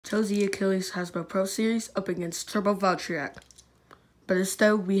Chose the Achilles Hasbro Pro Series up against Turbo Valtrek. But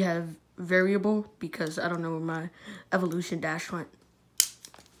instead we have variable because I don't know where my evolution dash went.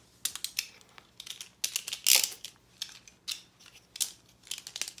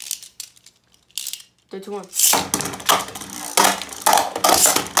 Three, two, one.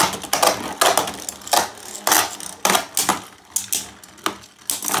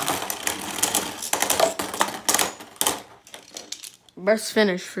 Best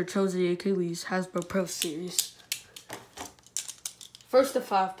finish for Chose the Achilles Hasbro Pro Series. First to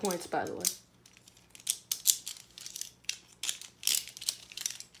 5 points, by the way.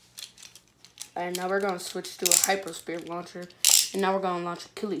 And now we're going to switch to a Hyper Spear launcher. And now we're going to launch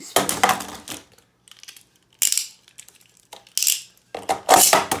Achilles Spear.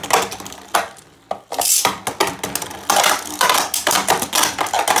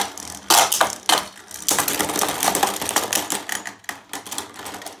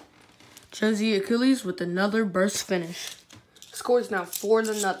 Chose the Achilles with another burst finish. Score is now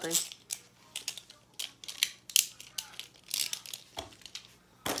 4-0.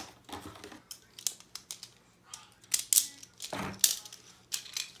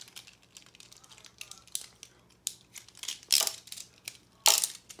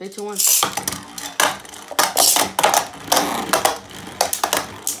 Three, two, one.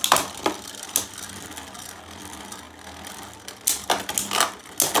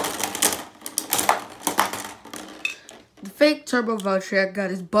 The fake Turbo Valtrek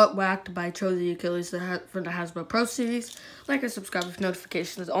got his butt whacked by Chose the Achilles for the Hasbro Pro Series. Like and subscribe with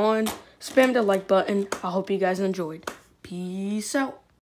notifications on. Spam the like button. I hope you guys enjoyed. Peace out.